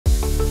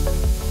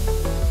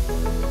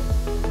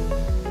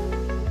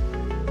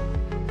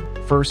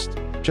First,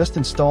 just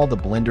install the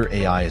Blender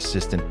AI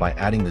Assistant by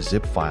adding the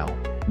zip file.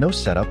 No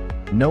setup,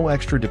 no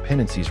extra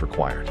dependencies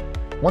required.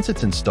 Once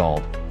it's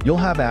installed, you'll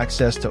have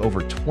access to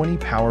over 20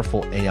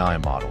 powerful AI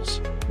models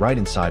right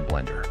inside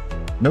Blender.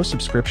 No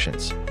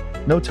subscriptions,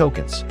 no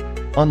tokens,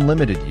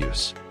 unlimited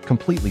use,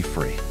 completely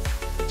free.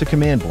 To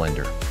command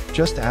Blender,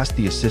 just ask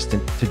the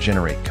assistant to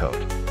generate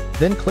code.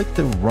 Then click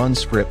the Run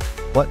Script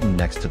button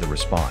next to the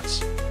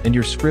response, and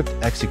your script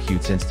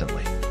executes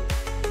instantly.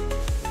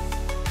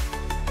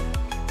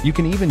 You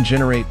can even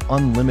generate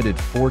unlimited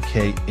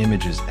 4K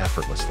images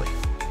effortlessly.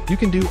 You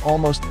can do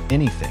almost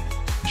anything.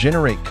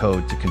 Generate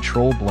code to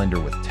control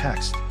Blender with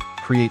text,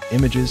 create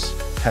images,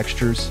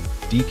 textures,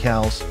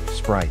 decals,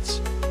 sprites,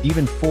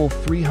 even full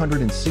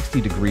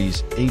 360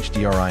 degrees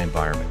HDRI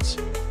environments,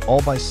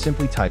 all by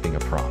simply typing a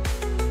prompt.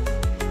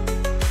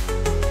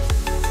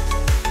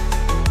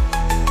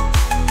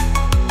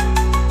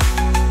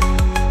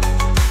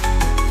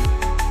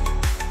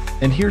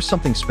 And here's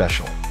something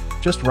special.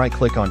 Just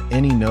right-click on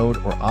any node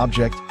or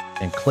object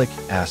and click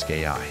Ask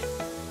AI.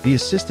 The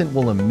assistant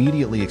will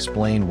immediately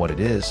explain what it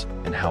is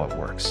and how it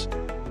works.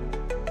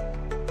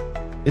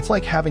 It's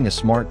like having a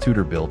smart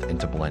tutor built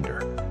into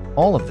Blender.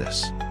 All of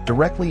this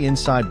directly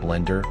inside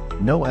Blender,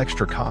 no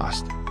extra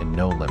cost and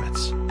no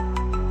limits.